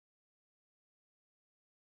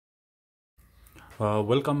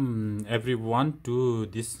Welcome everyone to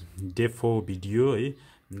this day 4 video है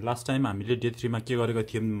last time हामीले day 3 मा के गरेको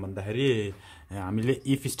थियौं भन्दाखेरि हामीले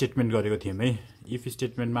इफ स्टेटमेन्ट गरेको थियौं है इफ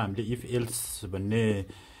स्टेटमेन्टमा हामीले इफ एल्स भन्ने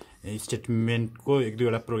स्टेटमेन्टको एक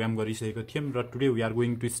दुईवटा प्रोग्राम गरिसकेको थियौं र today we are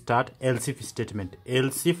going to start else if statement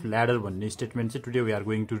else if ladder भन्ने स्टेटमेन्ट चाहिँ today we are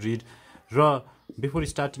going to read र before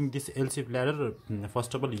starting this else if ladder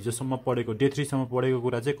first of all हिजोसम्म पढेको डे 3 सम्म पढेको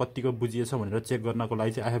कुरा चाहिँ कतिको बुझिएछ भनेर चेक गर्नको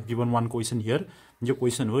लागि चाहिँ I have given one question here यो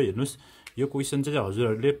क्वेशन हो हेर्नुस् यो क्वेशन चाहिँ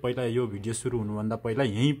हजुरहरूले पहिला यो भिडियो सुरु हुनुभन्दा पहिला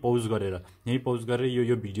यही पौज गरेर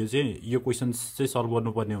यो भिडियो चाहिँ यो क्वेशन चाहिँ सल्भ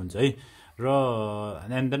गर्नुपर्ने हुन्छ है र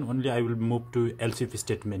and then only I will move to else if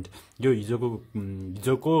statement यो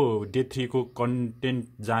हिजोको डे 3 को कन्टेन्ट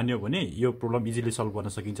जान्यो भने यो प्रब्लम इजिली सल्भ गर्न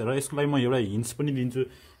सकिन्छ र यसको लागि म एउटा हिन्ट्स पनि दिन्छु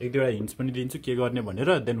एक दुईवटा हिन्ट्स पनि दिन्छु के गर्ने भनेर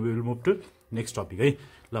then we will move to next topic है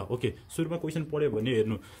ल ओके सुरुमा क्वेशन पढ्यो भने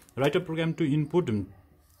हेर्नु right a programme to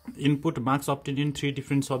input marks obtain in 3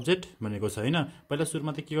 different subject भनेको छ हैन पहिला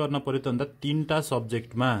सुरुमा त के गर्न पर्यो त भन्दा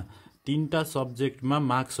तीनटा सब्जेक्टमा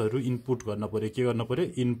मार्क्सहरु इनपुट गर्न पर्यो के गर्न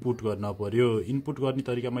पर्यो इनपुट गर्ने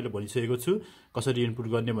तरिका मैले भनिसकेको छु कसरी इनपुट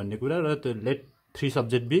गर्ने भन्ने कुरा र late 3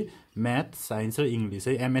 subject be math science र इंग्लिश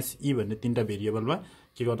है एमएसई भन्ने तीनटा भेरिएबलमा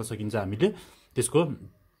के गर्न सकिन्छ हामीले त्यसको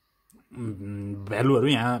भ्यालुहरु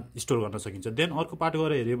यहाँ स्टोर गर्न सकिन्छ देन अर्को पार्ट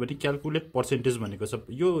गरेर हेर्यो भने क्याल्कुलेट पर्सेन्टेज भनेको छ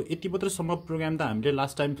यो यति मात्र सम्म प्रोग्राम त हामीले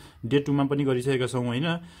लास्ट टाइम डे 2 मा पनि गरिसकेका छौं हैन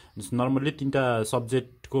नर्मली तीनटा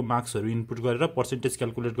सब्जेक्टको मार्क्सहरु इनपुट गरेर पर्सेन्टेज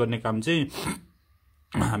क्याल्कुलेट गर्ने काम चाहिँ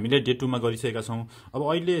हामीले डे 2 मा गरिसकेका छौं अब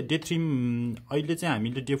अहिले डे 3 अहिले चाहिँ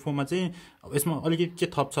हामीले डे 4 मा चाहिँ यसमा अलिकति के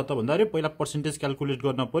थप छ त भन्दाखेरि पहिला पर्सेन्टेज क्याल्कुलेट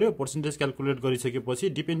गर्न पर्यो पर्सेन्टेज क्याल्कुलेट गरिसकेपछि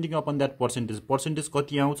डिपेन्डिङ अपन दैट पर्सेन्टेज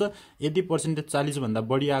कति आउँछ यदि पर्सेन्टेज 40 भन्दा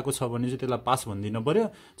बढी आएको छ भने चाहिँ त्यसलाई पास भन्दिन पर्यो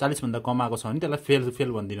 40 भन्दा कम आएको छ भने त्यसलाई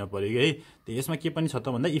फेल भन्दिन पर्यो है त्यो यसमा के पनि छ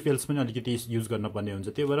त भन्दा इफ एल्स पनि अलिकति युज गर्न पर्ने हुन्छ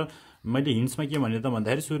त्यही भएर मैले हिन्ट्समा के भने त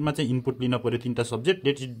भन्दाखेरि सुरुमा चाहिँ इनपुट लिन पर्यो तीनटा subject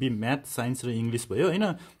let it be math science र इंग्लिश भयो हैन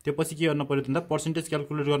त्यसपछि के गर्न पर्यो त पर्सेन्टेज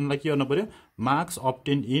क्याल्कुलेट गर्नलाई के गर्न पर्यो marks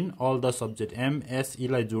obtain in all the subject MSE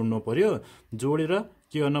लाई जोड्नु पर्यो जोडेर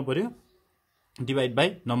के गर्न पर्यो divide by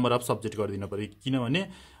number of subject गरिदिन पर्यो किनभने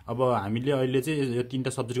अब हामीले अहिले चाहिँ यो तीनटा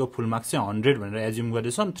सब्जेक्टको फुल मार्क्स चाहिँ 100 भनेर एज्युम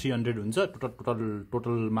गर्दैछौं 300 हुन्छ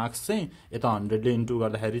टोटल मार्क्स चाहिँ यता 100 ले इन्टु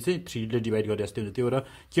गर्दाखेरि चाहिँ 3 ले डिवाइड गरे जस्तै हुन्छ त्यो भएर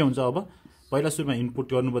के हुन्छ अब पहिला सुरुमा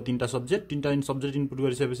इनपुट गर्नुभयो तीनटा सब्जेक्ट इनपुट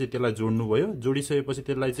गरिसकेपछि त्यसलाई जोड्नु भयो जोडिसकेपछि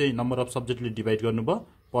त्यसलाई चाहिँ नम्बर अफ सब्जेक्टले डिवाइड गर्नुभयो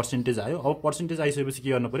पर्सेन्टेज आयो अब पर्सेन्टेज आइसकेपछि के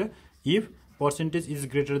गर्न पर्यो if percentage is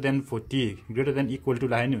greater than 40 greater than equal to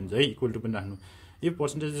लाग्यो नि हुन्छ है इक्वल टु पनि राख्नु if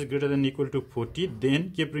percentage is greater than equal to 40 then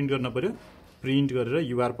के प्रिन्ट गर्न पर्यो प्रिन्ट गरेर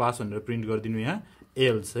यु आर पास भनेर प्रिन्ट गरिदिनु यहाँ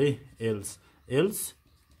एल्स है else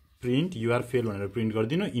print you are fail भनेर प्रिन्ट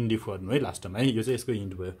गरिदिनु इन्डिफ गर्नु है लास्टमा है यो चाहिँ यसको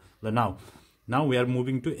हिन्ट भयो ल now we are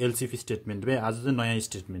moving to else if statement है आज चाहिँ नयाँ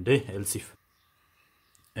स्टेटमेन्ट है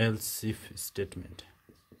एल्सिफ स्टेटमेन्ट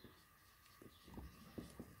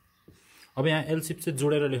अब यहाँ एल्सिफ चाहिँ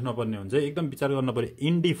जोडेर लेख्न पर्ने हुन्छ एकदम विचार गर्न पर्यो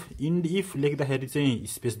इन्डिफ लेख्दाखेरि चाहिँ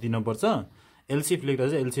स्पेस दिनुपर्छ एल्सिफ लेख्दा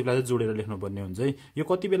चाहिँ एल्सिफलाई चाहिँ जोडेर लेख्नु पर्ने हुन्छ है यो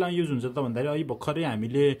कति बेला युज हुन्छ त भन्दाखेरि अहिले भर्खरै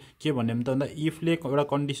हामीले के भन्यौं त भन्दा इफले एउटा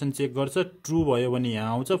कन्डिसन चेक गर्छ ट्रु भयो भने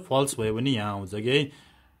यहाँ आउँछ फल्स भयो भने यहाँ आउँछ के है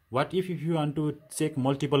what if you want to check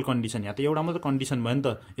multiple condition यहाँ त एउटा मात्र कन्डिसन भयो नि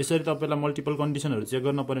त यसरी तपाईलाई मल्टिपल कन्डिसनहरु चेक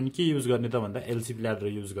गर्न पर्यो भने के युज गर्ने त भन्दा एल्सिफ ल्याडर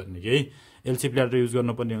युज गर्ने के है एल्सिफ ल्याडर युज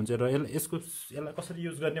गर्न पर्ने हुन्छ र यसलाई कसरी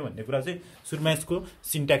युज गर्ने भन्ने कुरा चाहिँ सुरुमा यसको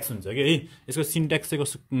सिन्ट्याक्स हुन्छ के है यसको सिन्ट्याक्स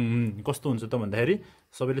चाहिँ कस्तो हुन्छ त भन्दाखेरि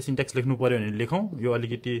सबैले सिन्ट्याक्स लेख्नु पर्यो भने लेखौं यो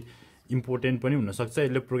अलिकति इम्पोर्टेन्ट पनि हुन सक्छ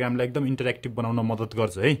यसले प्रोग्रामलाई एकदम इन्टरेक्टिभ बनाउन मद्दत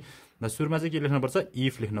गर्छ है र सुरुमा चाहिँ के लेख्नु पर्छ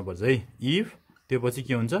इफ लेख्नु पर्छ है इफ त्यसपछि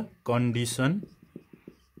के हुन्छ कन्डिसन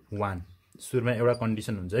 1 सुरुमा एउटा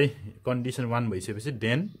कन्डिसन हुन्छ है कन्डिसन 1 भइसकेपछि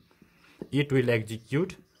then it will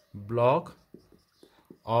execute block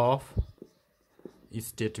of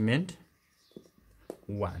statement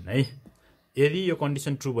 1 है यदि यो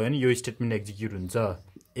कन्डिसन ट्रु भयो भने यो स्टेटमेन्ट एक्जिक्युट हुन्छ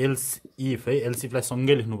एल्स इफ है एल्सिफलाई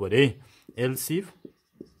सँगै लेख्नु पर्यो है एल्सिफ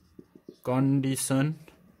कन्डिसन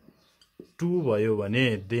 2 भयो भने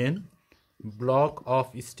then block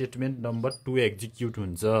of statement number 2 execute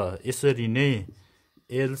हुन्छ यसरी नै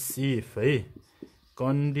एल्सिफ है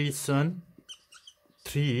कन्डिसन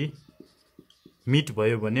 3 मिट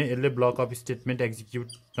भयो भने यसले block of statement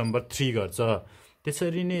execute number 3 गर्छ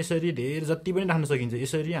त्यसरी नै यसरी धेरै जति पनि राख्न सकिन्छ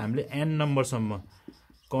यसरी हामीले n नम्बरसम्म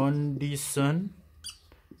कन्डिसन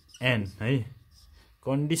n है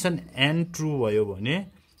कन्डिसन n ट्रु भयो भने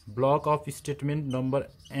block of statement number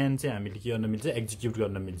n चाहिँ हामीले के गर्न मिल्छ एक्जिक्युट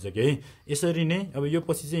गर्न मिल्छ के है यसरी नै अब यो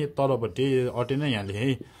पछि चाहिँ तलपट्टि अटेन यहाँ लेखे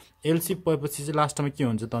है एल्सिफ पछि चाहिँ लास्टमा के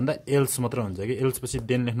हुन्छ त भन्दा एल्स मात्र हुन्छ कि एल्स पछि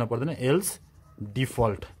देन लेख्न पर्दैन एल्स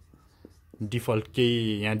डिफल्ट डिफल्ट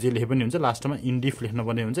केही यहाँ जे लेखे पनि हुन्छ लास्टमा इन्डिफ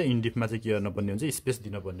लेख्नुपर्ने हुन्छ इन्डिफमा चाहिँ के गर्नुपर्ने हुन्छ स्पेस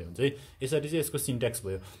दिनुपर्ने हुन्छ है यसरी चाहिँ यसको सिन्ट्याक्स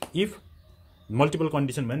भयो इफ मल्टिपल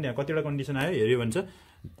कन्डिसन भयो नि त्यहाँ कतिवटा कन्डिसन आयो हेऱ्यो भन्छ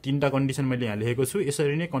 3टा कन्डिसन मैले यहाँ लेखेको छु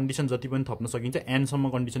यसरी नै कन्डिसन जति पनि थप्न सकिन्छ एनसम्म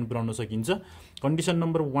कन्डिसन पुर्याउन सकिन्छ कन्डिसन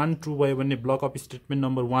नम्बर 1 ट्रु भयो भने block of statement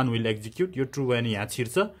number 1 will execute यो ट्रु भयो भने यहाँ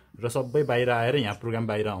छिर्छ र सबै बाहिर आएर यहाँ प्रोग्राम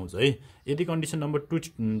बाहिर आउँछ है यदि कन्डिसन नम्बर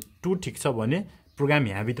 2 ठिक छ भने प्रोग्राम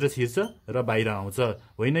यहाँभित्र छिर्छ र बाहिर आउँछ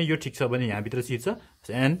होइन यो ठिक छ भने यहाँभित्र छिर्छ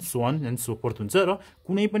and so on and so fourth हुन्छ र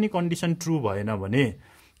कुनै पनि कन्डिसन ट्रु भएन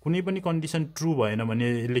भने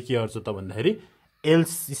यसले के गर्छ त भन्दाखेरि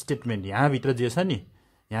एल्स स्टेटमेन्ट यहाँभित्र जे छ नि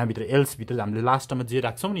यहाँभित्र एल्सभित्र हामीले लास्टमा जे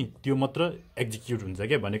राख्छौँ नि त्यो मात्र एक्जिक्युट हुन्छ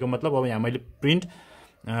क्या भनेको मतलब अब यहाँ मैले print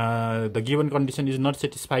the given condition is not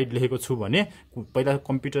satisfied लेखेको छु भने पहिला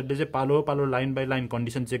कम्प्युटरले चाहिँ पालो पालो line by line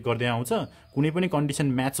condition check गर्दै आउँछ कुनै पनि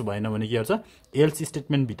कन्डिसन म्याच भएन भने के गर्छ एल्स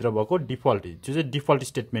स्टेटमेन्टभित्र भएको डिफल्ट जो चाहिँ डिफल्ट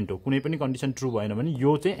स्टेटमेन्ट हो कुनै पनि कन्डिसन ट्रु भएन भने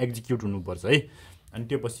यो चाहिँ एक्जिक्युट हुनुपर्छ है अनि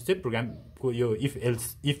त्यो पछि चाहिँ प्रोग्रामको यो इफ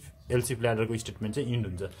एल्सिफ ल्याडरको स्टेटमेन्ट चाहिँ इन्ड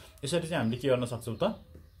हुन्छ यसरी चाहिँ हामीले के गर्न सक्छौँ त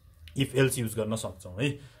इफ एल्स युज गर्न सक्छौँ है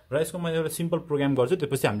र यसको म एउटा सिम्पल प्रोग्राम गर्छु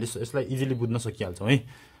त्यसपछि हामीले यसलाई इजिली बुझ्न सकिहाल्छौँ है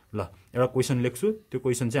ल एउटा क्वेसन लेख्छु त्यो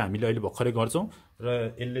क्वेसन चाहिँ हामीले अहिले भर्खरै गर्छौँ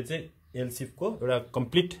र यसले चाहिँ एल्सिफको एउटा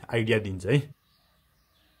कम्प्लिट आइडिया दिन्छ है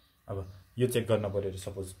अब यो चेक गर्न पर्यो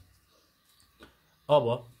सपोज अब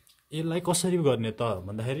यसलाई कसरी गर्ने त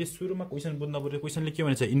भन्दाखेरि सुरुमा क्वेसन बुझ्न पर्यो क्वेसनले के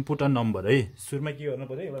भन्छ इनपुट अ नम्बर है सुरुमा के गर्नु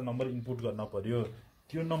पर्यो एउटा नम्बर इनपुट गर्न पर्यो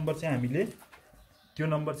त्यो नम्बर चाहिँ हामीले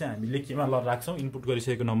केमा लगेर राख्छौँ इनपुट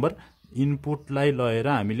गरिसकेको नम्बर इनपुटलाई लगेर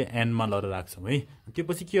हामीले एनमा लगेर राख्छौँ है त्यो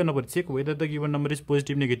पछि के गर्नु पर्यो check whether the given number is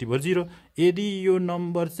positive negative हो 0 यदि यो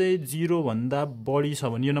नम्बर चाहिँ 0 भन्दा बढी छ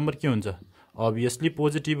भने यो नम्बर के हुन्छ अभियसली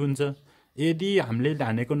पोजिटिभ हुन्छ यदि हामीले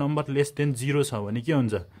हानेको नम्बर लेस देन 0 छ भने के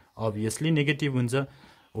हुन्छ अभियसली नेगेटिभ हुन्छ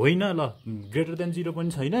होइन ल ग्रेटर देन 0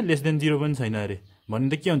 पनि छैन लेस देन 0 पनि छैन अरे भने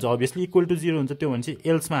त के हुन्छ अभियसली इक्वल टु 0 हुन्छ त्यो भने चाहिँ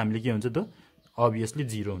एल्समा हामीले के हुन्छ त अभियसली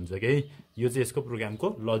 0 हुन्छ कि यो चाहिँ यसको प्रोग्रामको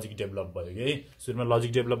लजिक डेभलप भयो कि सुरुमा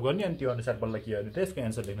लजिक डेभलप गर्ने अनि त्यो अनुसार बल्ल के गर्ने त यसको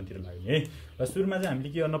एन्सर लेख्नतिर लाग्ने है र सुरुमा चाहिँ हामीले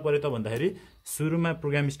के गर्न पर्यो त भन्दाखेरि सुरुमा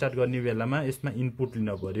प्रोग्राम स्टार्ट गर्ने बेलामा यसमा इनपुट लिन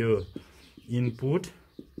पर्यो इनपुट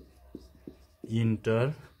इन्टर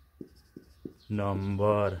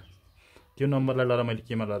नम्बर त्यो नम्बरलाई लर मैले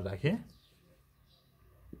केमा लर राखेँ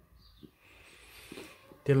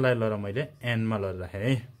त्यसलाई लर मैले एनमा लर राखेँ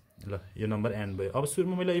है ल यो नम्बर एन भयो अब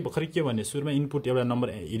सुरुमा मैले भर्खरै के भने सुरुमा इनपुट एउटा नम्बर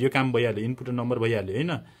यो काम भइहाल्यो इनपुट नम्बर भइहाल्यो होइन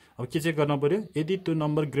अब के चेक गर्न पर्यो यदि त्यो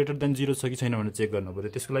नम्बर ग्रेटर देन 0 छ कि छैन भनेर चेक गर्न पर्यो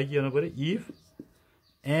त्यसको लागि के गर्नु पर्यो if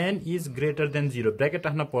an is greater than 0 bracket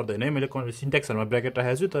राख्न पर्दैन है मैले सिन्ट्याक्सहरुमा ब्र्याकेट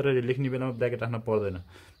राखेको छु तर लेख्ने बेलामा ब्र्याकेट राख्न पर्दैन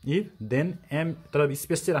इफ देन एम तर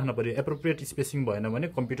स्पेस चाहिँ राख्न पर्यो एप्रोप्रिएट स्पेसिङ भएन भने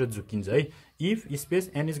कम्प्युटर झुकिन्छ है if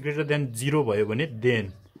space an is greater than 0 भयो भने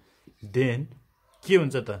देन के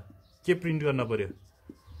हुन्छ त के प्रिन्ट गर्न पर्यो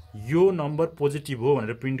यो नम्बर पोजिटिभ हो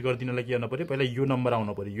भनेर प्रिन्ट गरिदिनलाई के गर्न पर्यो पहिला यो नम्बर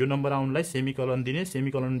आउन पर्यो यो नम्बर आउनलाई सेमिकलन दिने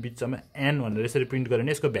सेमिकलन बिचमा एन भनेर यसरी प्रिन्ट गर्यो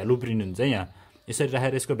भने यसको भ्यालु प्रिन्ट हुन्छ यहाँ यसरी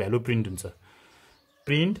राखेर यसको भ्यालु प्रिन्ट हुन्छ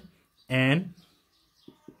प्रिन्ट एन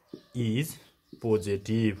इज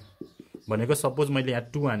पोजिटिभ भनेको सपोज मैले यहाँ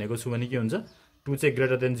 2 हानेको छु भने के हुन्छ 2 चाहिँ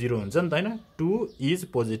ग्रेटर देन 0 हुन्छ नि त हैन 2 इज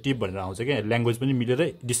पोजिटिभ भनेर आउँछ के ल्याङ्ग्वेज पनि मिलेर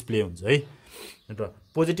डिस्प्ले हुन्छ है र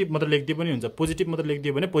पोजिटिभ मात्र लेख्दिए पनि हुन्छ पोजिटिभ मात्र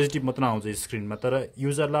लेख्दियो भने पोजिटिभ मात्र आउँछ स्क्रिनमा तर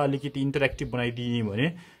युजरलाई अलिकति इन्टरेक्टिभ बनाइदिने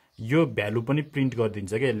भने यो भ्यालु पनि प्रिन्ट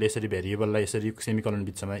गरिदिन्छ क्या यसले यसरी भेरिएबललाई यसरी सेमिकलन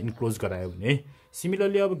बिचमा इन्क्लोज गरायो भने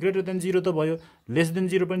सिमिलरली अब ग्रेटर देन 0 त भयो लेस देन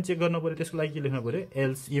 0 पनि चेक गर्न पर्यो त्यसको लागि के लेख्न पर्यो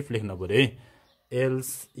एल्स इफ लेख्न पर्यो है else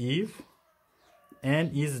if an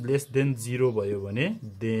is less than 0 भयो भने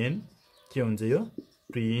देन के हुन्छ यो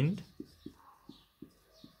प्रिन्ट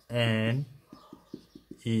एन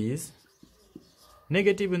इज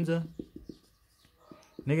नेगेटिभ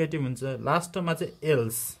हुन्छ लास्टमा चाहिँ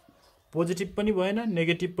एल्स पोजिटिभ पनि भएन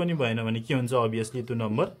नेगेटिभ पनि भएन भने के हुन्छ अभियसली त्यो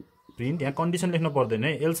नम्बर प्रिन्ट यहाँ कन्डिसन लेख्न पर्दैन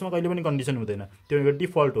है एल्समा कहिले पनि कन्डिसन हुँदैन त्यो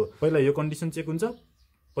डिफल्ट हो पहिला यो कन्डिसन चेक हुन्छ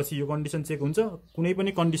पछि यो कन्डिसन चेक हुन्छ कुनै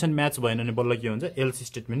पनि कन्डिसन म्याच भएन भने बल्ल के हुन्छ एल्स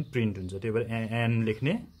स्टेटमेन्ट प्रिन्ट हुन्छ त्यही भएर एन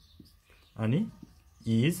लेख्ने अनि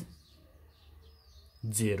इज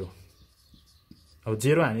 0 अब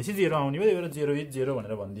 0 हानेपछि 0 आउने भयो त्यही भएर 0 इज 0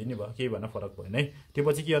 भनेर भनिदिने भयो केही भन्न फरक भएन है त्यो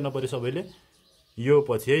पछि के गर्न पर्यो सबैले यो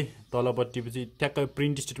पछि है तलपट्टि पछि ट्याक्क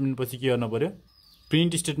प्रिन्ट स्टेटमेन्ट पछि के गर्न पर्यो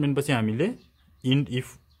प्रिन्ट स्टेटमेन्ट पछि हामीले इन्ड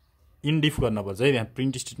इफ गर्नुपर्छ है यहाँ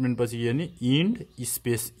प्रिन्ट स्टेटमेन्ट पछि के गर्ने इन्ड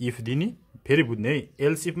स्पेस इफ दिने फेरि बुझ्ने है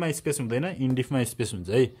एल्स इफमा स्पेस हुँदैन इन्ड इफमा स्पेस हुन्छ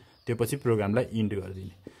है त्यो पछि प्रोग्रामलाई इन्ड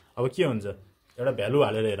गरिदिने अब के हुन्छ एउटा भ्यालु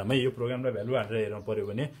हालेर हेरौँ है यो प्रोग्रामलाई भ्यालु हालेर हेर्नु पर्यो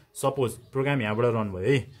भने सपोज प्रोग्राम यहाँबाट रन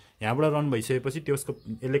भयो है यहाँबाट रन भइसकेपछि त्यसको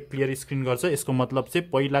यसले क्लियर स्क्रिन गर्छ यसको मतलब चाहिँ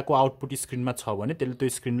पहिलाको आउटपुट स्क्रिनमा छ भने त्यसले त्यो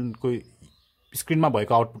स्क्रिनको स्क्रिनमा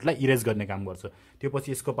भएको आउटपुटलाई इरेज गर्ने काम गर्छ। त्यो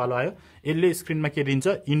पछि यसको पालो आयो, यसले स्क्रिनमा के दिन्छ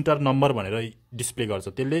इन्टर नम्बर भनेर डिस्प्ले गर्छ।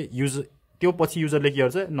 त्यसले त्यो पछि युजरले के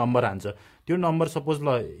गर्छ नम्बर हान्छ। त्यो नम्बर सपोज ल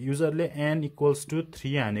युजरले n =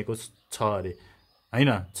 3 हानेको छ अरे हैन,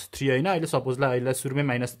 3 हैन, अहिले सपोज ल अहिले सुरुमै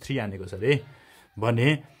 -3 हानेको छ अरे भने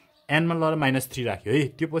n मा ल -3 राख्यो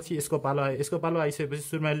है। त्यो पछि यसको पालो आयो, यसको पालो आइसकेपछि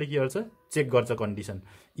सुरुमा यसले के गर्छ चेक गर्छ condition,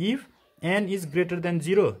 if n is greater than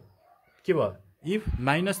 0 के भयो, इफ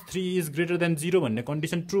 -3 इज ग्रेटर देन 0 भन्ने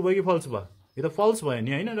कन्डिसन ट्रु भयो कि फल्स भयो, यो त फल्स भयो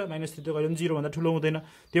नि हैन, र -3 त कहिले पनि 0 भन्दा ठुलो हुँदैन।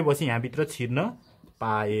 त्यो पछि यहाँभित्र छिर्न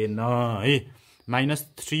पाएन है,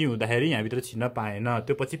 -3 हुँदाखेरि यहाँभित्र छिर्न पाएन।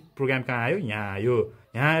 त्यो पछि प्रोग्राम कहाँ आयो, यहाँ आयो,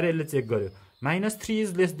 यहाँ आएर यसले चेक गर्यो -3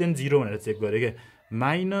 इज लेस देन 0 भनेर चेक गर्यो क्या,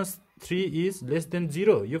 -3 इज लेस देन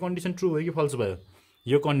 0 यो कन्डिसन ट्रु भयो कि फल्स भयो,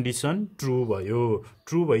 यो कन्डिसन ट्रु भयो।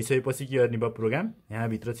 ट्रु भइसकेपछि के गर्ने भयो प्रोग्राम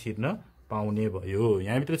यहाँभित्र छिर्न पाउने भयो।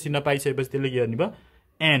 यहाँभित्र छिर्न पाइसकेपछि त्यसले के गर्ने भयो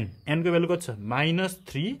n को भ्यालु कति छ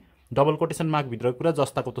 -3 डबल कोटेसन मार्क भित्र कुरा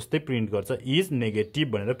जस्ताको तस्तै प्रिन्ट गर्छ, इज नेगेटिभ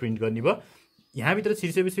भनेर प्रिन्ट गर्ने भयो। यहाँभित्र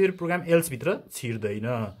छिर्सेपछि फेरि प्रोग्राम एल्स भित्र छिर्दैन।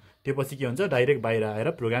 त्यो पछि के हुन्छ डाइरेक्ट बाहिर आएर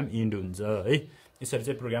प्रोग्राम इन्ड हुन्छ है। यसरी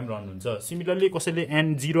चाहिँ प्रोग्राम रन हुन्छ। सिमिलरली कसैले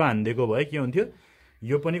n 0 हान्दिएको भए के हुन्थ्यो,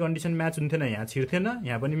 यो पनि कन्डिसन म्याच हुन्थेन, यहाँ छिर्थेन,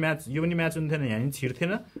 यहाँ पनि म्याच, यो पनि म्याच हुन्थेन, यहाँ पनि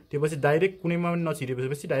छिर्थेन। त्यो पछि डाइरेक्ट कुनैमा पनि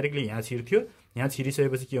नछिरेपछि डाइरेक्टली यहाँ छिर्थ्यो, यहाँ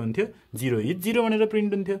छिरिसकेपछि के हुन्थ्यो 0 इज 0 भनेर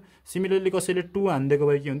प्रिन्ट हुन्थ्यो। सिमिलरली कसैले 2 हान्दिएको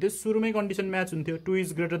भए के हुन्थ्यो, सुरुमै कन्डिसन म्याच हुन्थ्यो, 2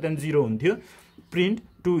 इज ग्रेटर देन 0 हुन्थ्यो, प्रिन्ट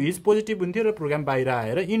 2 इज पोजिटिभ हुन्थ्यो र प्रोग्राम बाहिर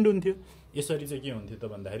आएर इन्ड हुन्थ्यो। यसरी चाहिँ के हुन्थ्यो त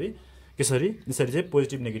भन्दाखेरि यसरी चाहिँ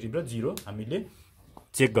पोजिटिभ नेगेटिभ र 0 हामीले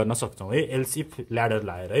चेक गर्न सक्छौँ है एल्सिफ ल्याडर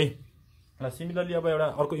लाएर है। ल सिमिलरली अब एउटा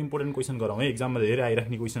अर्को इम्पोर्टेन्ट क्वेसन गरौँ है, एक्जाममा धेरै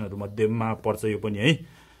आइराख्ने क्वेसनहरू मध्येमा पर्छ यो पनि है।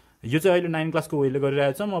 यो चाहिँ अहिले 9 क्लासको वेले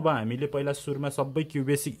गरिरहेको छौँ। अब हामीले पहिला सुरुमा सबै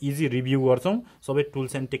क्युबेसिक इजी रिभ्यू गर्छौँ, सबै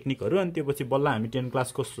टुल्स एन्ड टेक्निकहरू, अनि त्यो पछि बल्ल हामी 10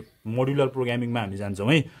 क्लासको मोडुलर प्रोग्रामिङमा हामी जान्छौँ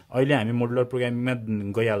है। अहिले हामी मोडुलर प्रोग्रामिङमा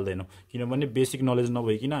गइहाल्दैनौँ किनभने बेसिक नलेज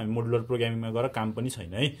नभइकन हामी मोडुलर प्रोग्रामिङमा गएर काम पनि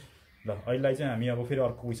छैन है। ल अहिलेलाई चाहिँ हामी अब फेरि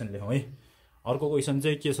अर्को क्वेसन लेखौँ है। अर्को क्वेसन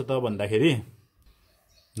चाहिँ के छ त भन्दाखेरि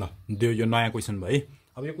ल यो नयाँ क्वेसन भयो है।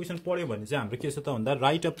 अब यो क्वेसन पढ्यो भने चाहिँ हाम्रो के छ त भन्दा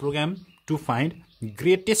right a programme to find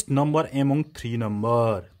greatest number among 3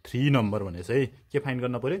 number. 3 number भनेछ है, के फाइन्ड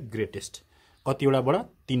गर्न पर्यो ग्रेटेस्ट, कतिवटाबाट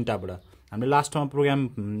 3टाबाट। हामीले लास्टमा प्रोग्राम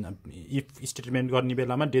इफ स्टेटमेन्ट गर्ने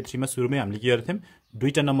बेलामा डे 3 मा सुरुमै हामीले के गरेको थियौँ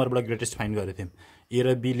 2टा नम्बरबाट ग्रेटेस्ट फाइन्ड गरेको थियौँ। ए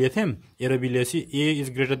र बी लिएथ्यौँ, ए र बी लिएपछि ए इज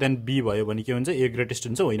ग्रेटर देन बी भयो भने के हुन्छ ए ग्रेटेस्ट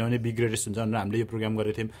हुन्छ, होइन भने बी ग्रेटेस्ट हुन्छ भनेर हामीले यो प्रोग्राम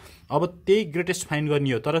गरेको थियौँ। अब त्यही ग्रेटेस्ट फाइन्ड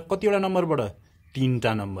गर्ने हो तर कतिवटा नम्बरबाट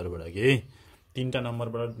 3टा नम्बरबाट के 3टा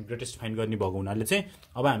नम्बरबाट ग्रेटेस्ट फाइन्ड गर्ने भएको हुनाले चाहिँ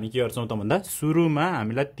अब हामी के गर्छौँ त भन्दा सुरुमा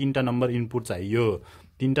हामीलाई 3टा नम्बर इनपुट चाहियो।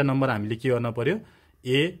 3टा नम्बर हामीले के गर्न पर्यो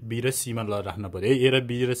ए बी र सी मा राख्न पर्यो, ए र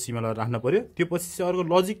बी र सी मा राख्न पर्यो। त्यो पछि चाहिँ अर्को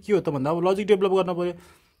लजिक के हो त भन्दा अब लजिक डेभलप गर्न पर्यो।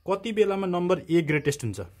 कति बेलामा नम्बर ए ग्रेटेस्ट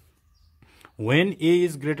हुन्छ, when a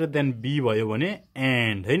is greater than be भयो भने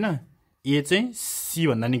एन्ड होइन ए चाहिँ सी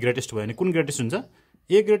भन्दा नि ग्रेटेस्ट भयो भने कुन ग्रेटेस्ट हुन्छ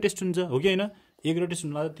ए ग्रेटेस्ट हुन्छ, हो कि होइन। ए ग्रेटेस्ट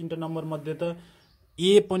हुनु लाग्दा 3टा नम्बर मध्ये त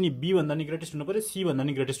ए पनि बी भन्दा नि ग्रेटेस्ट हुनु पर्यो, सी भन्दा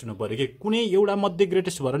नि ग्रेटेस्ट हुनु पर्यो कि कुनै एउटा मध्ये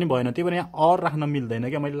ग्रेटेस्ट भएर नि भएन। त्यही भएर यहाँ अर राख्न मिल्दैन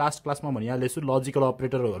क्या। मैले लास्ट क्लासमा भनिहालेछु लजिकल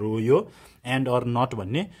अपरेटरहरू हो यो एन्ड अर नट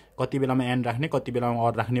भन्ने, कति बेलामा एन्ड राख्ने कति बेलामा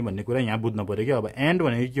अर राख्ने भन्ने कुरा यहाँ बुझ्नु पर्यो क्या। अब एन्ड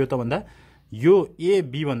भनेको के हो त भन्दा यो ए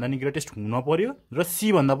बी भन्दा नि ग्रेटेस्ट हुन पर्यो र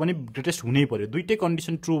सी भन्दा पनि ग्रेटेस्ट हुनै पर्यो। दुइटै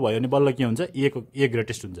कन्डिसन ट्रु भयो भने बल्ल के हुन्छ ए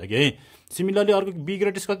ग्रेटेस्ट हुन्छ कि। सिमिलरली अर्को बी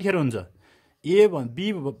ग्रेटेस्ट कतिखेर हुन्छ बी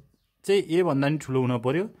चाहिँ ए भन्दा नि ठुलो हुन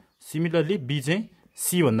पर्यो, सिमिलरली बी चाहिँ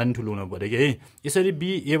सी भन्दा नि ठुलो हुनु पर्यो कि। यसरी बी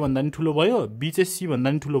ए भन्दा नि ठुलो भयो, बी चाहिँ सी भन्दा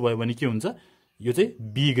नि ठुलो भयो भने के हुन्छ यो चाहिँ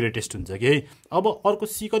बी ग्रेटेस्ट हुन्छ कि। अब अर्को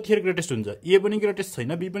सी कतिखेर ग्रेटेस्ट हुन्छ, ए पनि ग्रेटेस्ट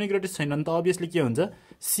छैन बी पनि ग्रेटेस्ट छैन नि त अभियसली के हुन्छ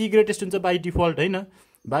सी ग्रेटेस्ट हुन्छ बाई डिफल्ट होइन।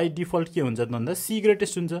 बाई डिफल्ट के हुन्छ भन्दा सी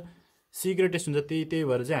ग्रेटेस्ट हुन्छ, सी ग्रेटेस्ट हुन्छ। त्यही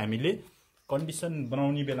भएर चाहिँ हामीले कन्डिसन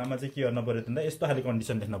बनाउने बेलामा चाहिँ के गर्न पर्यो भन्दा यस्तो खाले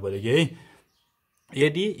कन्डिसन लेख्न पर्यो कि है।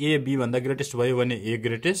 यदि ए बी भन्दा ग्रेटेस्ट भयो भने ए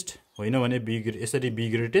ग्रेटेस्ट, होइन भने बी यसरी बी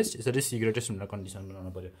ग्रेटेस्ट यसरी सी ग्रेटेस्ट भनेर कन्डिसन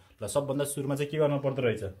बनाउनु पर्यो। ल सबभन्दा सुरुमा चाहिँ के गर्नु पर्दो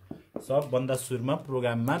रहेछ, सबभन्दा सुरुमा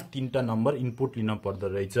प्रोग्राममा 3टा नम्बर इनपुट लिन पर्दो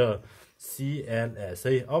रहेछ सिएलएस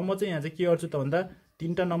है। अब म चाहिँ यहाँ चाहिँ के गर्छु त भन्दा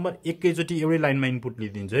 3टा नम्बर एकैचोटि एउटै लाइनमा इनपुट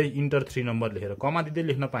लिइदिन्छु है। इन्टर 3 नम्बर लेखेर कमा दिँदै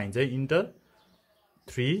लेख्न पाइन्छ है, इन्टर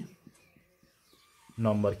 3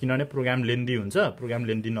 नम्बर, किनभने प्रोग्राम लेन्दी हुन्छ, प्रोग्राम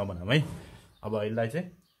लेन्दी नबनाऊ है। अब यसलाई चाहिँ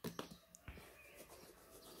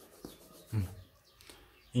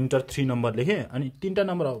इन्टर 3 नम्बर लेखेँ अनि 3टा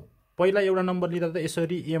नम्बर पहिला एउटा नम्बर लिँदा त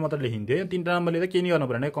यसरी ए मात्र लेखिन्थ्यो है। 3टा नम्बर लिँदा के नि गर्नु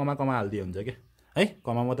परेन कमा हालिदिए हुन्छ क्या है,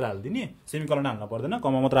 कमा मात्र हालिदिने, सेमिकलन हाल्न पर्दैन,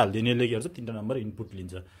 कमा मात्र हालिदिनेले के गर्छ 3टा नम्बर इनपुट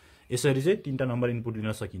लिन्छ। यसरी चाहिँ 3टा नम्बर इनपुट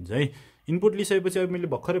लिन सकिन्छ है। इनपुट लिइसकेपछि अब मैले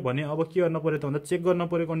भर्खरै भने अब के गर्न पर्यो त भन्दा चेक गर्न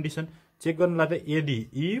पर्यो कन्डिसन। चेक गर्न लाग्दा यदि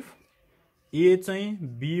इफ ए चाहिँ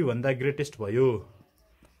बी भन्दा ग्रेटेस्ट भयो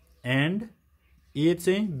एन्ड ए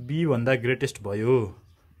चाहिँ बी भन्दा ग्रेटेस्ट भयो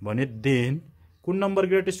भने देन कुन नम्बर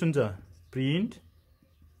ग्रेटेस्ट हुन्छ प्रिन्ट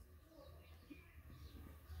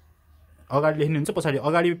अगाडि लेख्नु हुन्छ पछाडि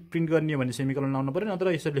अगाडि प्रिन्ट गर्ने भने सेमिकोलन लाउनु पर्यो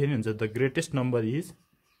नत्र यसरी लेख्नु हुन्छ द ग्रेटेस्ट नम्बर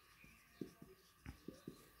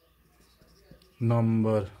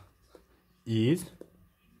इज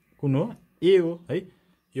कुन हो ए हो है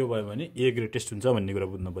यो भयो भने ए ग्रेटेस्ट हुन्छ भन्ने कुरा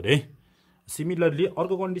बुझ्नु पर्यो है सिमिलरली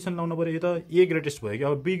अर्को कन्डिसन लाउनु पर्यो यो त ए ग्रेटेस्ट भयो कि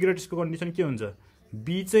अब बी ग्रेटेस्टको कन्डिसन के हुन्छ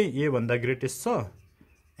बी चाहिँ ए भन्दा ग्रेटेस्ट छ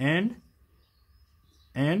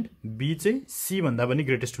एन्ड बी चाहिँ सी भन्दा पनि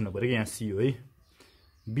ग्रेटेस्ट हुनु पर्यो कि यहाँ सी हो है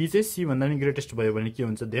बी चाहिँ सी भन्दा पनि ग्रेटेस्ट भयो भने के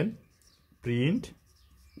हुन्छ then print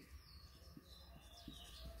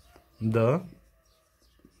the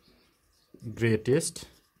greatest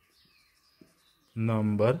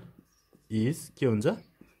number is के हुन्छ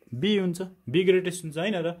बी हुन्छ बी ग्रेटेस्ट हुन्छ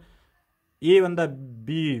हैन र ए भन्दा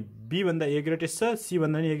बी भन्दा ए ग्रेटेस्ट छ सी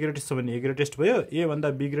भन्दा नि ए ग्रेटेस्ट छ भने ए ग्रेटेस्ट भयो ए भन्दा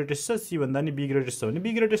बी ग्रेटेस्ट छ सी भन्दा नि बी ग्रेटेस्ट छ भने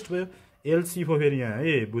बी ग्रेटेस्ट भयो एलसीफ हो फेरि यहाँ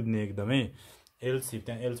है बुझ्ने एकदमै एलसीफ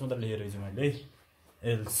त्यहाँ एल्स मात्र लेखेर रहेछु मैले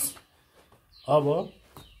एल्स अब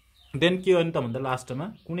देन के गर्ने त भन्दा लास्टमा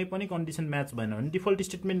कुनै पनि कन्डिसन म्याच भएन भने डिफल्ट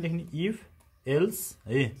स्टेटमेन्ट लेख्ने इफ एल्स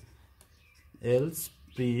है else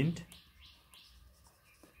print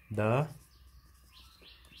the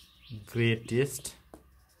greatest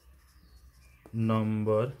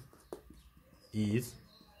number is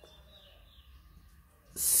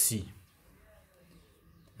C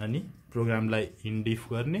अनि प्रोग्रामलाई इन्डिफ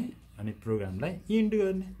गर्ने अनि प्रोग्रामलाई इन्ड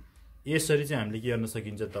गर्ने यसरी चाहिँ हामीले के गर्न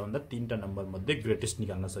सकिन्छ त भन्दा तीनटा नम्बर मध्ये ग्रेटेस्ट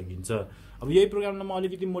निकाल्न सकिन्छ अब यही प्रोग्रामलाई म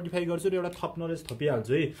अलिकति मोडिफाई गर्छु र एउटा थप नलेज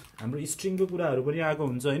थपिहाल्छु है हाम्रो स्ट्रिङको कुराहरू पनि आएको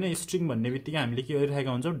हुन्छ हैन स्ट्रिङ भन्ने बित्तिकै हामीले के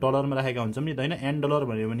गरिरहेका हुन्छौँ डलरमा राखेका हुन्छौँ नि हैन एन डलर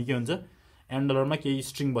भन्यो भने के हुन्छ एन डलरमा केही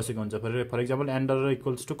स्ट्रिङ बसेको हुन्छ for example an dollar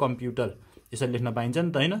equals to computer यसरी लेख्न पाइन्छ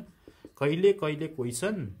नि त हैन कहिले कहिले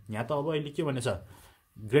क्वेसन यहाँ त अब अहिले के भनेछ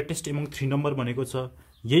ग्रेटेस्ट एमङ 3 नम्बर भनेको छ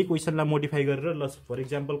यही क्वेसनलाई मोडिफाई गरेर ल फर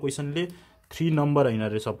एक्जाम्पल क्वेसनले 3 नम्बर हैन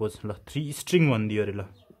रे सपोज ल 3 स्ट्रिङ भनिदियो रे ल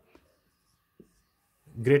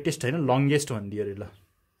ग्रेटेस्ट हैन लंगेस्ट भनिदियो रे ल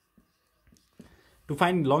to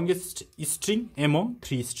find longest string among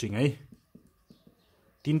 3 string है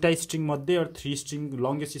तीनटा स्ट्रिङ मध्ये और 3 स्ट्रिङ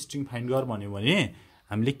लंगेस्ट स्ट्रिङ फाइन्ड गर भन्यो भने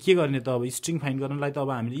हामीले के गर्ने त अब स्ट्रिङ फाइन्ड गर्नलाई त अब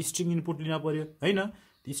हामीले स्ट्रिङ इनपुट लिन पर्यो हैन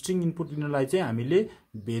स्ट्रिङ इनपुट लिनलाई चाहिँ हामीले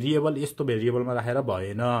भेरिएबल यस्तो भेरिएबलमा राखेर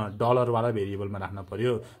भएन डलर वाला भेरिएबलमा राख्न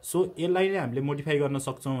पर्यो सो यसलाई नै हामीले मोडिफाई गर्न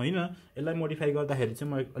सक्छौं हैन यसलाई मोडिफाई गर्दाखेरि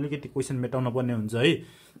चाहिँ म अलिकति क्वेशन मेटाउन पर्ने हुन्छ है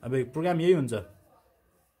अब प्रोग्राम यही हुन्छ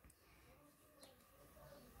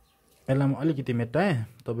यसलाई म अलिकति मेटाए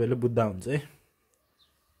तपाईहरुले बुझ्दा हुन्छ है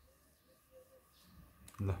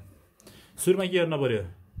ल सुरुमा के गर्न पर्यो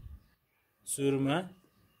सुरुमा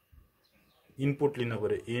इनपुट लिन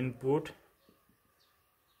पर्यो इनपुट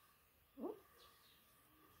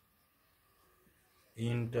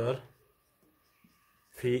इन्टर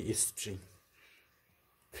फ्री स्ट्रिङ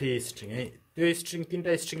है त्यो स्ट्रिङ तीनटा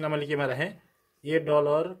स्ट्रिङलाई मैले केमा राखे ए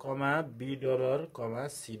dollar comma be dollar comma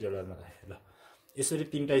C डलरमा राखे ल यसरी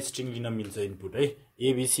तीनटा स्ट्रिङ लिन मिल्छ इनपुट है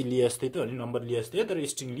एबीसी लिए जस्तै त अनि नम्बर लिए जस्तै तर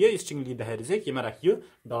स्ट्रिङ लिँदाखेरि चाहिँ केमा राखियो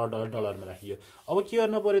डलर डलर डलरमा राखियो अब के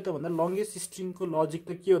गर्न पर्यो त भन्दा लंगेस्ट स्ट्रिङको लजिक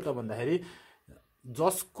त के हो त भन्दाखेरि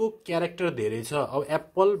जसको क्यारेक्टर धेरै छ अब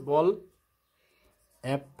एप्पल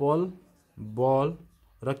बल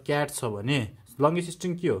र क्याट छ भने लंगेस्ट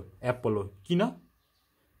स्ट्रिङ के हो एप्पल हो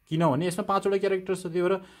किनभने यसमा 5 वटा क्यारेक्टर छ त्यो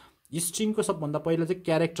भएर स्ट्रिङको सबभन्दा पहिला चाहिँ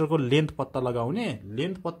क्यारेक्टरको लेन्थ पत्ता लगाउने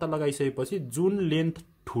लेन्थ पत्ता लगाइसकेपछि जुन लेन्थ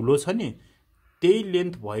ठुलो छ नि त्यही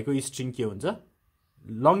लेन्थ भएको स्ट्रिङ के हुन्छ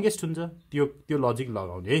लंगेस्ट हुन्छ त्यो लजिक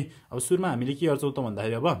लगाउने है अब सुरुमा हामीले के गर्छौं त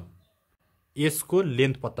भन्दाखेरि अब यसको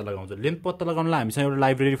लेन्थ पत्ता लगाउँछ लेन्थ पत्ता लगाउनलाई हामीसँग एउटा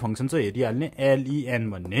लाइब्रेरी फंक्सन छ हेरिहाल्ने len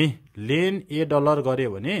भन्ने लेन ए डलर गर्यो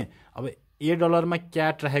भने अब ए डलरमा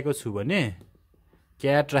क्याट राखेको छु भने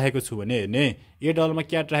हेर्ने ए डलरमा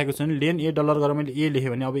क्याट राखेको छु भने लेन ए डलर गरेर मैले ए लेखे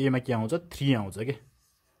भने अब एमा के आउँछ 3 आउँछ के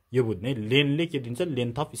यो बुझ्ने लेनले के दिन्छ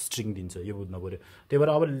लेन्थ अफ स्ट्रिङ दिन्छ यो बुझ्नु पर्यो त्यही भएर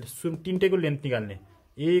अब तीनटैको लेन्थ निकाल्ने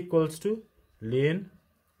ए equals to lane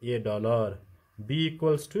A dollar be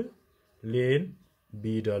equals to lane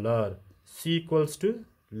be dollar C equals to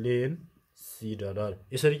lane sea dollar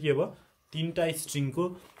यसरी के भयो तीनटा स्ट्रिङको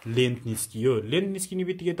लेन्थ निस्कियो लेन्थ निस्किने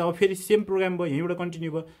बित्तिकै त अब फेरि सेम प्रोग्राम भयो यहीँबाट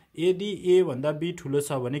कन्टिन्यू भयो यदि ए भन्दा बी ठुलो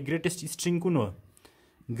छ भने ग्रेटेस्ट स्ट्रिङ कुन हो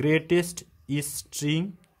ग्रेटेस्ट स्ट्रिङ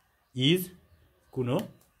इज कुन हो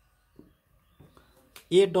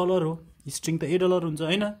ए डलर हो स्ट्रिङ त ए डलर हुन्छ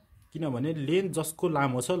हैन किनभने लेन्थ जसको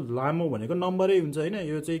लामो छ लामो भनेको नम्बरै हुन्छ हैन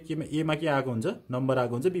यो चाहिँ केमा एमा के आएको हुन्छ नम्बर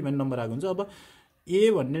आएको हुन्छ बीमा नम्बर आएको हुन्छ अब ए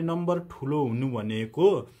भन्ने नम्बर ठुलो हुनु भनेको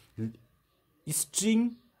स्ट्रिङ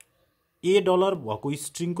 $a भएको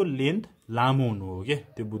स्ट्रिङको लेन्थ लामो हुनु हो के,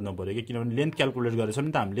 त्यो बुझ्नु पर्यो कि, किनभने लेन्थ क्याल्कुलेट गरेछौँ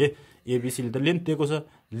नि त हामीले, एबिसीले त लेन्थ दिएको छ,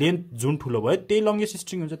 लेन्थ जुन ठुलो भयो त्यही लङ्गेस्ट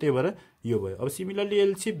स्ट्रिङ हुन्छ, त्यही भएर यो भयो। अब similarly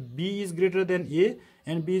LC be is greater than A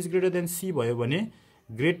and be is greater than C भयो भने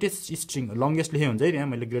ग्रेटेस्ट स्ट्रिङ, लङ्गेस्ट लेखे हुन्छ है यहाँ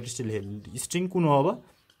मैले ग्रेटेस्ट लेखेँ, स्ट्रिङ कुन हो अब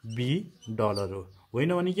 $b हो, होइन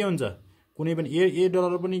भने के हुन्छ, कुनै पनि $a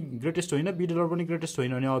पनि ग्रेटेस्ट होइन, $b पनि ग्रेटेस्ट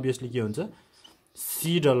होइन भने अभियसली के हुन्छ,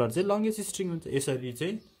 $c चाहिँ लङ्गेस्ट स्ट्रिङ हुन्छ। यसरी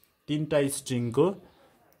चाहिँ तीनटा स्ट्रिङको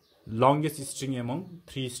लङ्गेस्ट स्ट्रिङ एमङ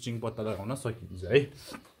 3 स्ट्रिङ पत्ता लगाउन सकिन्छ है।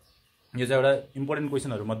 यो चाहिँ एउटा इम्पोर्टेन्ट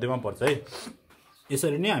क्वेसनहरू मध्येमा पर्छ है।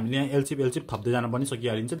 यसरी नै हामीले यहाँ एलसिफ थप्दै जान पनि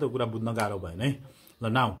सकिहालिन्छ, त्यो कुरा बुझ्न गाह्रो भएन है। ल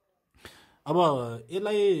नाउ अब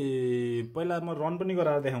यसलाई पहिला म रन पनि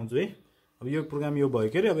गराएर देखाउँछु है। अब यो प्रोग्राम यो भयो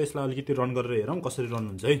के अरे, अब यसलाई अलिकति रन गरेर हेरौँ कसरी रन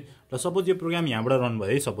हुन्छ है। ल सपोज यो प्रोग्राम यहाँबाट रन भयो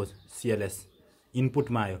है, सपोज CLS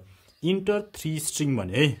इनपुटमा आयो, इन्टर 3 स्ट्रिङ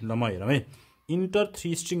भन्यो है। ल म हेरौँ है, इन्टर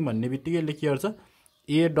 3 स्ट्रिङ भन्ने बित्तिकै यसले के गर्छ,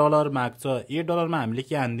 $a माग्छ, $a मा हामीले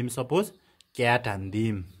के हान्दिउँ, सपोज क्याट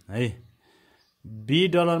हान्दिउँ है। $b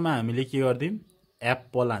मा हामीले के गर्दिउँ,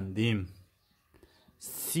 एप्पल हान्दिउँ।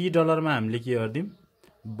 $c मा हामीले के गर्दिउँ,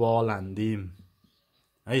 बल हान्दिउँ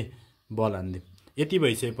है, बल हान्दिउँ। यति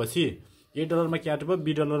भइसकेपछि $a मा क्याट भयो, $b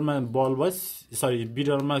मा बल भयो, सरी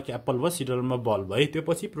 $b मा एप्पल भयो, $c मा बल भयो। त्यो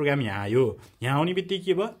पछि प्रोग्राम यहाँ आयो, यहाँ आउने बित्तिकै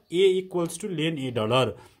के भयो, a equals to lane $a,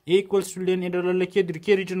 a equals to lane $a ले के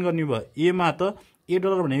रिटर्न गर्ने भयो, a मा त $a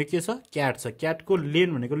भनेको के छ, क्याट छ, क्याटको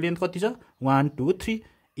लेन भनेको लेन्थ कति छ 1 2 3,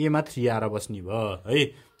 a मा 3 आएर बस्ने भयो है।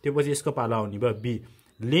 त्यो पछि यसको पालो आउने भयो b,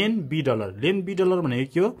 lane $b, lane $b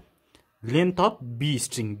भनेको के हो, लेन्थ अफ बी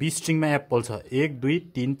स्ट्रिङमा एप्पल छ 1 2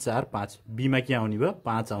 3 4 5, बी मा के आउने भयो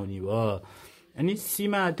 5 आउने भयो। अनि सी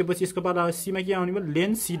मा त्यो पछि यसको पालो सी मा के आउने भयो,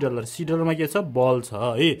 लेन $c मा के छ, बल छ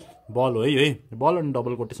है, बल हो है, बल अनि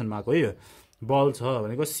डबल कोटेसन मार्क है, बल छ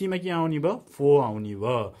भनेको सी मा के आउने भयो 4 आउने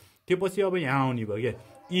भयो। त्यो पछि अब यहाँ आउने भयो के,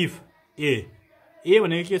 इफ ए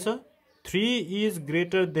भनेको के छ, 3 इज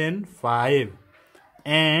ग्रेटर देन 5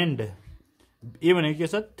 एन्ड ए भनेको के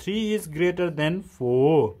छ, 3 is greater than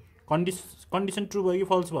 4, condition true भयो कि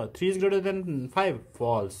फल्स भयो, 3 इज ग्रेटर देन 5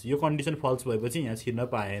 फल्स, यो कन्डिसन फल्स भएपछि यहाँ छिर्न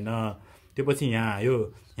पाएन। त्यो पछि यहाँ आयो,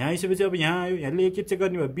 यहाँ आइसकेपछि अब यहाँ आयो, यहाँले के चेक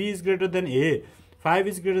गर्ने भयो, be is greater than A, 5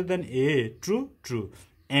 is greater than A, true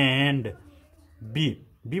and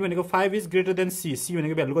be भनेको 5 इज ग्रेटर देन सी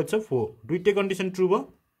भनेको भ्यालु कति छ 4, दुईटै कन्डिसन ट्रु भयो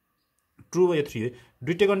 3 है,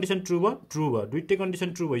 दुईटै कन्डिसन ट्रु भयो, दुईटै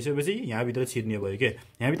कन्डिसन ट्रु भइसकेपछि यहाँभित्र छिर्ने भयो के,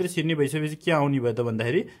 यहाँभित्र छिर्ने भइसकेपछि के आउने भयो त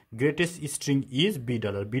भन्दाखेरि ग्रेटेस्ट स्ट्रिङ इज $b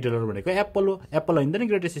भनेको एप्पल हो, एप्पल होइन त नि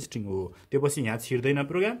ग्रेटेस्ट स्ट्रिङ हो। त्यो पछि यहाँ छिर्दैन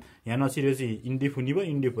प्रोग्राम, यहाँ नछिरेपछि इन्डिफ हुने भयो,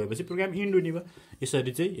 इन्डिफ भएपछि प्रोग्राम इन्ड हुने भयो।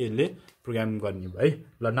 यसरी चाहिँ यसले प्रोग्राम गर्ने भयो है।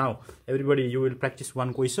 ल now everybody you will practice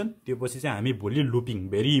 1 question, त्यो पछि चाहिँ हामी भोलि लुपिङ,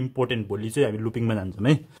 भेरी इम्पोर्टेन्ट, भोलि चाहिँ हामी लुपिङमा जान्छौँ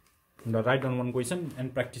है। ल write down 1 question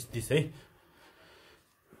and practice this है।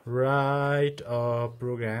 Write a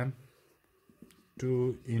program to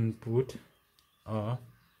input a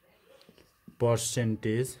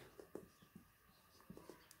percentage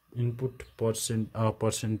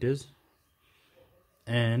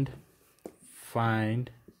and find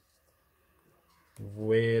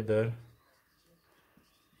whether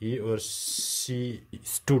he or she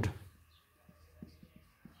stood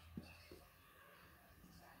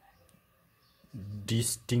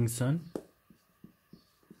distinction,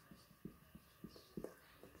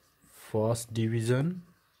 first division,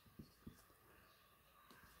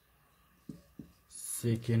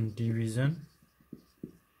 second division,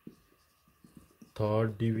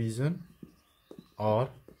 third division or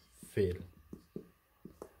fail.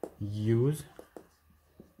 Use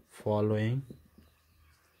following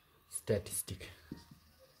statistic.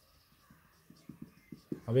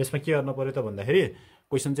 अब यसमा के गर्न पर्यो त भन्दाखेरि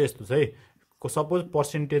question चाहिँ यस्तो छ है, सपोज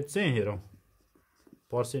पर्सेन्टेज चाहिँ हेरौँ,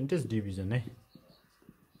 पर्सेन्टेज डिभिजन है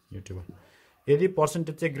युट्युब, यदि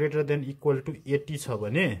पर्सेन्टेज चाहिँ ग्रेटर देन इक्वल टु 80 छ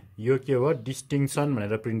भने यो के हो, डिस्टिङसन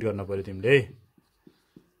भनेर प्रिन्ट गर्न पर्यो तिमीले।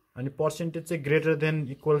 अनि पर्सेन्टेज चाहिँ ग्रेटर देन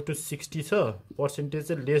इक्वल टु 60 छ, पर्सेन्टेज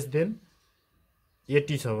चाहिँ लेस देन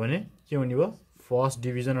 80 छ भने के हुने भयो, फर्स्ट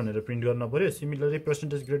डिभिजन भनेर प्रिन्ट गर्न पर्यो। सिमिलरली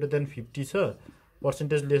पर्सेन्टेज ग्रेटर देन 50 छ,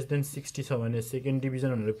 पर्सेन्टेज लेस देन 60 छ भने सेकेन्ड डिभिजन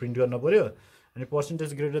भनेर प्रिन्ट गर्न पर्यो। अनि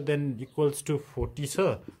percentage greater than equals to 40 छ,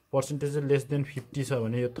 पर्सेन्टेज लेस देन 50 छ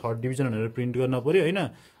भने यो थर्ड डिभिजन भनेर प्रिन्ट गर्न पर्यो होइन।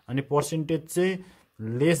 अनि पर्सेन्टेज चाहिँ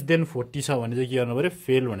लेस देन 40 छ भने चाहिँ के गर्न पर्यो,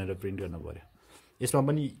 फेल भनेर प्रिन्ट गर्न पर्यो। यसमा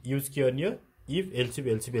पनि युज के गर्ने हो, इफ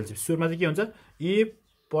एलसिफ। सुरुमा चाहिँ के हुन्छ, इफ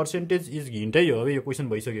पर्सेन्टेज इज हिन्ट है, अब यो क्वेसन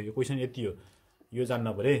भइसक्यो, यो क्वेसन यति हो, यो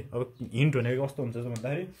जान्न पर्यो है। अब हिन्ट भनेको कस्तो हुन्छ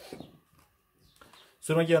भन्दाखेरि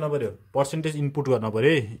सुरुमा के गर्न पर्यो, पर्सेन्टेज इनपुट गर्न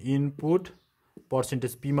पर्यो है, इनपुट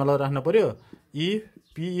पर्सेन्टेज पीमा ल राख्नु पर्यो if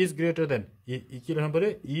P is greater than के लेख्नु पर्यो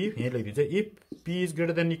इफ यहाँ लेखिदिन्छ if P is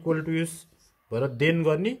greater than equal to use भएर देन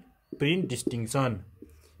गर्ने प्रिन्ट डिस्टिङसन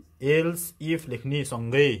एल्स इफ लेख्ने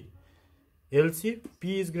सँगै else if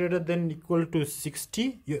P is greater than equal to 60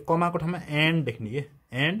 यो कमाको ठाउँमा एन्ड लेख्ने के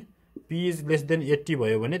and P is less than 80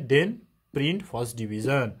 भयो भने then print first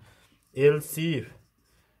division else if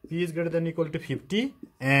P is greater than equal to 50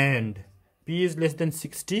 and P is less than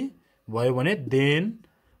 60 भयो भने then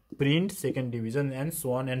print second division and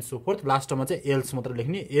so on and so fourth लास्टमा चाहिँ else मात्र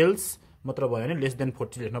लेख्ने else मात्र भयो भने लेस देन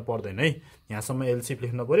 40 लेख्न पर्दैन है यहाँसम्म एल्स इफ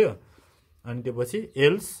लेख्न पर्यो अनि त्यसपछि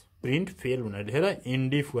एल्स प्रिन्ट फेल भनेर लेखेर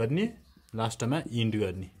इन्ड इफ गर्ने लास्टमा इन्ड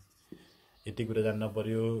गर्ने यति कुरा जान्न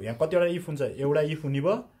पर्यो यहाँ कतिवटा इफ हुन्छ एउटा इफ हुने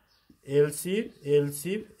भयो else if else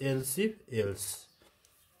if else if else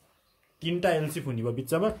तीनटा एल्स इफ हुने भयो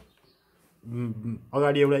बिचमा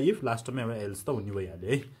अगाडि एउटा इफ लास्टमा एउटा एल्स त हुने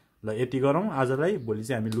भइहाल्यो है ल यति गरौँ आजलाई भोलि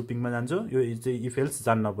चाहिँ हामी लुपिङमा जान्छौँ यो चाहिँ इफ एल्स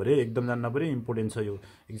जान्न पर्यो एकदम जान्न पर्यो इम्पोर्टेन्ट छ यो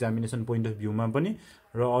एक्जामिनेसन पोइन्ट अफ भ्यूमा पनि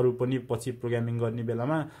र अरू पनि पछि प्रोग्रामिङ गर्ने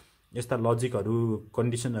बेलामा यस्ता लजिकहरू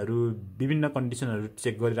कन्डिसनहरू विभिन्न कन्डिसनहरू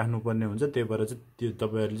चेक गरिराख्नुपर्ने हुन्छ त्यही भएर चाहिँ त्यो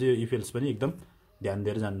तपाईँहरूले चाहिँ इफ एल्स पनि एकदम ध्यान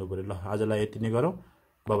दिएर जान्नु पर्यो ल आजलाई यति नै गरौँ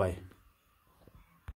बाइ